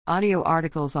Audio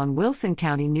articles on Wilson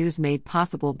County News made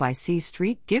possible by C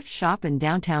Street Gift Shop in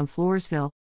downtown Floresville.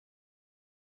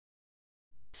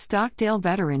 Stockdale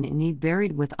veteran in need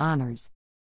buried with honors.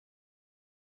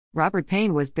 Robert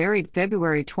Payne was buried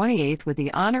February 28 with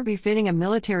the honor befitting a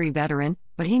military veteran,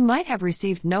 but he might have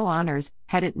received no honors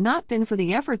had it not been for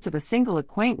the efforts of a single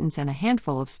acquaintance and a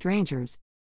handful of strangers.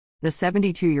 The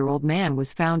 72-year-old man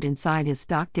was found inside his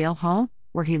Stockdale home,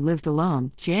 where he lived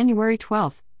alone, January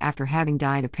 12, after having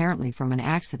died apparently from an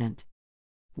accident.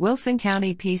 Wilson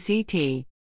County PCT.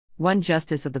 One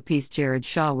Justice of the Peace Jared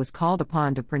Shaw was called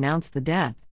upon to pronounce the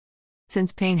death.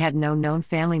 Since Payne had no known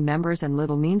family members and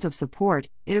little means of support,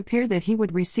 it appeared that he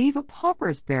would receive a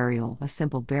pauper's burial, a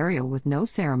simple burial with no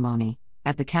ceremony,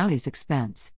 at the county's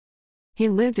expense. He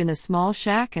lived in a small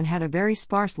shack and had a very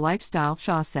sparse lifestyle,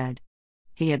 Shaw said.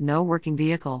 He had no working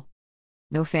vehicle.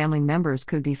 No family members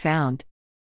could be found.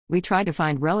 We tried to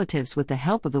find relatives with the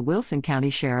help of the Wilson County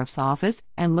Sheriff's Office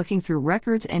and looking through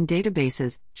records and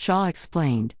databases, Shaw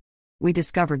explained. We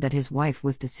discovered that his wife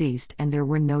was deceased and there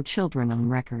were no children on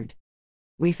record.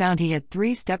 We found he had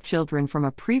 3 stepchildren from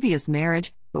a previous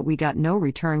marriage, but we got no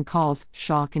return calls,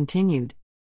 Shaw continued.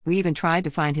 We even tried to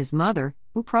find his mother,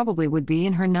 who probably would be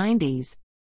in her 90s.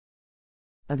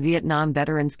 A Vietnam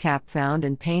veteran's cap found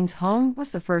in Payne's home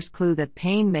was the first clue that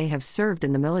Payne may have served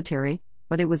in the military,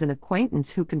 but it was an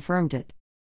acquaintance who confirmed it.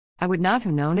 I would not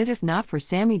have known it if not for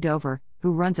Sammy Dover,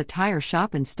 who runs a tire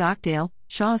shop in Stockdale,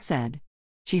 Shaw said.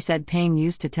 She said Payne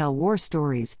used to tell war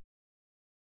stories.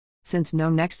 Since no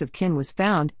next of kin was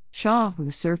found, Shaw,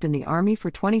 who served in the Army for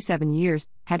 27 years,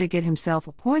 had to get himself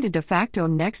appointed de facto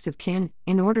next of kin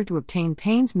in order to obtain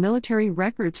Payne's military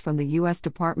records from the U.S.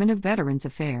 Department of Veterans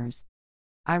Affairs.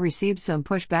 I received some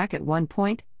pushback at one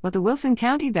point, but the Wilson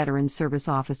County Veterans Service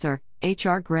Officer,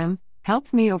 H.R. Grimm,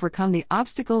 helped me overcome the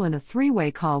obstacle in a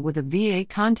 3-way call with a VA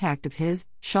contact of his,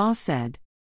 Shaw said.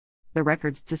 The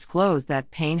records disclosed that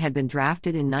Payne had been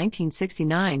drafted in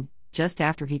 1969, just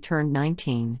after he turned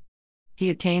 19.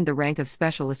 He attained the rank of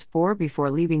Specialist 4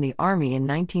 before leaving the Army in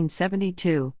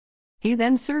 1972. He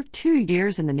then served 2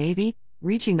 years in the Navy,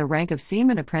 reaching the rank of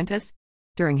Seaman Apprentice.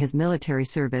 During his military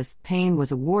service, Payne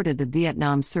was awarded the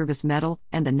Vietnam Service Medal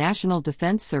and the National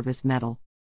Defense Service Medal.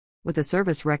 With the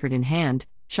service record in hand,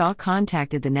 Shaw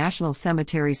contacted the National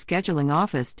Cemetery Scheduling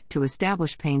Office to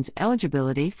establish Payne's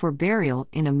eligibility for burial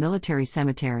in a military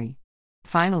cemetery.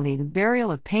 Finally, the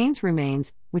burial of Payne's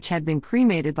remains, which had been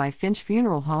cremated by Finch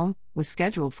Funeral Home, was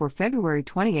scheduled for February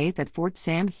 28 at Fort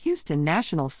Sam Houston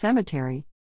National Cemetery.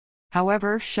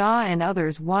 However, Shaw and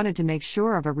others wanted to make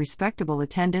sure of a respectable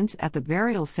attendance at the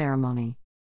burial ceremony.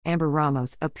 Amber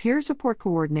Ramos, a peer support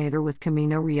coordinator with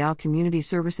Camino Real Community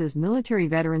Services Military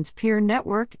Veterans Peer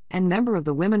Network and member of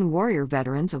the Women Warrior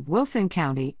Veterans of Wilson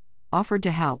County, offered to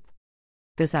help.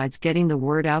 Besides getting the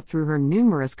word out through her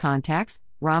numerous contacts,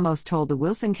 Ramos told the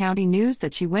Wilson County News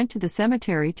that she went to the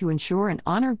cemetery to ensure an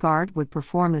honor guard would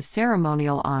perform the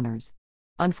ceremonial honors.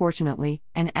 Unfortunately,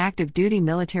 an active duty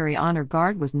military honor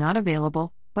guard was not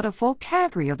available, but a full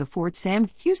cadre of the Fort Sam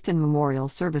Houston Memorial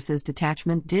Services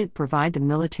Detachment did provide the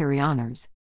military honors.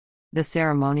 The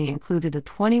ceremony included a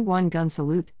 21-gun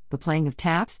salute, the playing of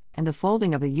taps, and the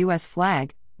folding of a U.S.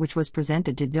 flag, which was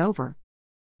presented to Dover.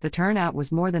 The turnout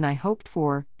was more than I hoped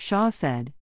for, Shaw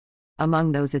said.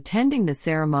 Among those attending the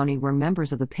ceremony were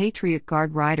members of the Patriot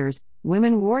Guard Riders,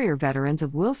 Women Warrior Veterans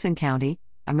of Wilson County,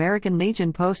 American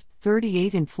Legion Post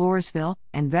 38 in Floresville,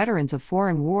 and Veterans of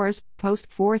Foreign Wars,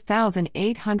 Post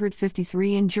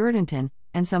 4853 in Jourdanton,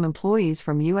 and some employees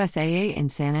from USAA in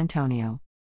San Antonio.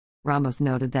 Ramos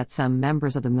noted that some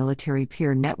members of the Military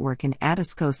Peer Network in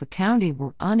Atascosa County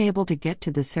were unable to get to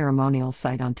the ceremonial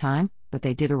site on time, but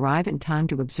they did arrive in time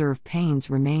to observe Payne's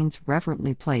remains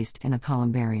reverently placed in a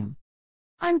columbarium.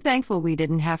 I'm thankful we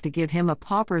didn't have to give him a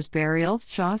pauper's burial,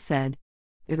 Shaw said.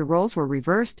 If the roles were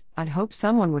reversed, I'd hope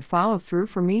someone would follow through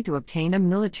for me to obtain a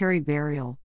military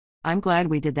burial. I'm glad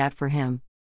we did that for him.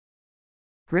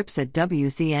 Grips at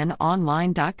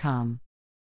WCNonline.com